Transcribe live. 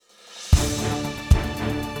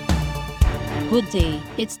Good day,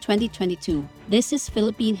 it's 2022. This is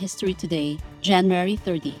Philippine History Today, January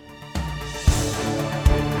 30.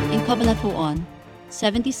 In Cabanatuan,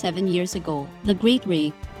 77 years ago, the Great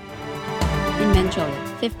Ray. In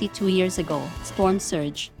Menjola, 52 years ago, storm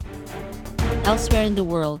surge. Elsewhere in the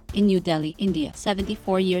world, in New Delhi, India,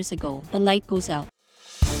 74 years ago, the light goes out.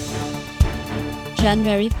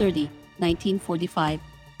 January 30, 1945,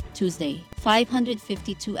 Tuesday,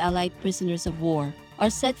 552 Allied prisoners of war are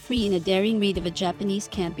set free in a daring raid of a Japanese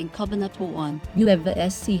camp in Cabanatuan, Nueva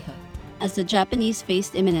Ecija. As the Japanese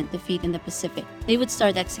faced imminent defeat in the Pacific, they would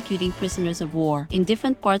start executing prisoners of war in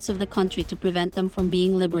different parts of the country to prevent them from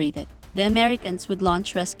being liberated. The Americans would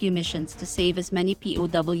launch rescue missions to save as many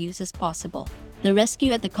POWs as possible. The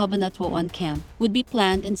rescue at the Cabanatuan camp would be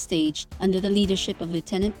planned and staged under the leadership of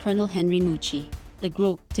Lieutenant Colonel Henry Mucci. The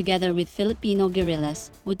group, together with Filipino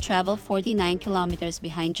guerrillas, would travel 49 kilometers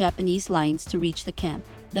behind Japanese lines to reach the camp.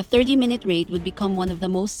 The 30-minute raid would become one of the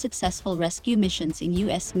most successful rescue missions in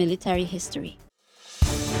U.S. military history.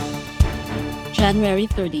 January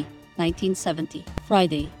 30, 1970,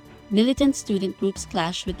 Friday. Militant student groups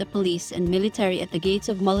clash with the police and military at the gates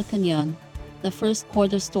of Malacañang. The first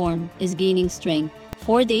quarter storm is gaining strength.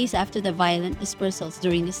 4 days after the violent dispersals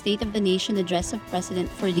during the State of the Nation address of President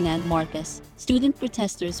Ferdinand Marcos, student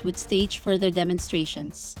protesters would stage further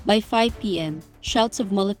demonstrations. By 5 p.m., shouts of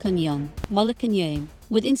Malacañang, Malacañang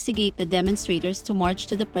would instigate the demonstrators to march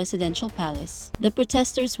to the presidential palace. The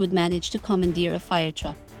protesters would manage to commandeer a fire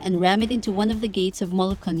truck and ram it into one of the gates of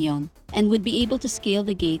Malacañang, and would be able to scale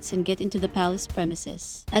the gates and get into the palace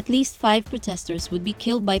premises. At least 5 protesters would be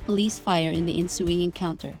killed by police fire in the ensuing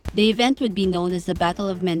encounter. The event would be known as the Battle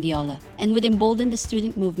of Mendiola, and would embolden the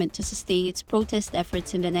student movement to sustain its protest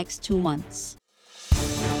efforts in the next 2 months.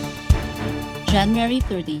 January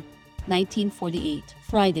 30, 1948,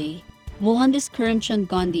 Friday. Mohandas Karamchand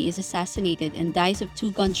Gandhi is assassinated and dies of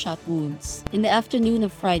 2 gunshot wounds. In the afternoon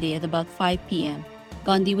of Friday at about 5 p.m.,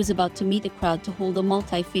 Gandhi was about to meet a crowd to hold a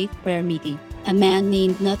multi-faith prayer meeting. A man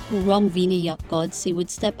named Nathu Ram Vinayak Godse would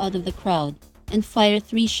step out of the crowd and fire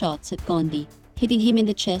 3 shots at Gandhi, hitting him in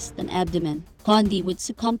the chest and abdomen. Gandhi would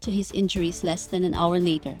succumb to his injuries less than an hour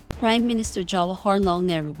later. Prime Minister Jawaharlal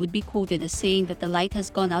Nehru would be quoted as saying that the light has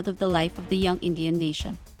gone out of the life of the young Indian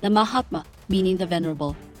nation. The Mahatma, meaning the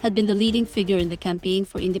Venerable, had been the leading figure in the campaign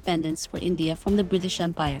for independence for India from the British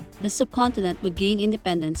Empire. The subcontinent would gain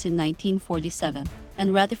independence in 1947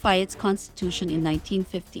 and ratify its constitution in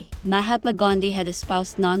 1950. Mahatma Gandhi had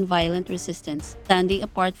espoused non-violent resistance, standing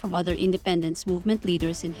apart from other independence movement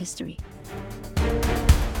leaders in history.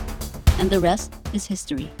 And the rest is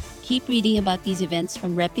history. Keep reading about these events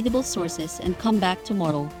from reputable sources and come back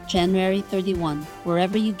tomorrow, January 31,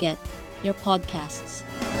 wherever you get your podcasts.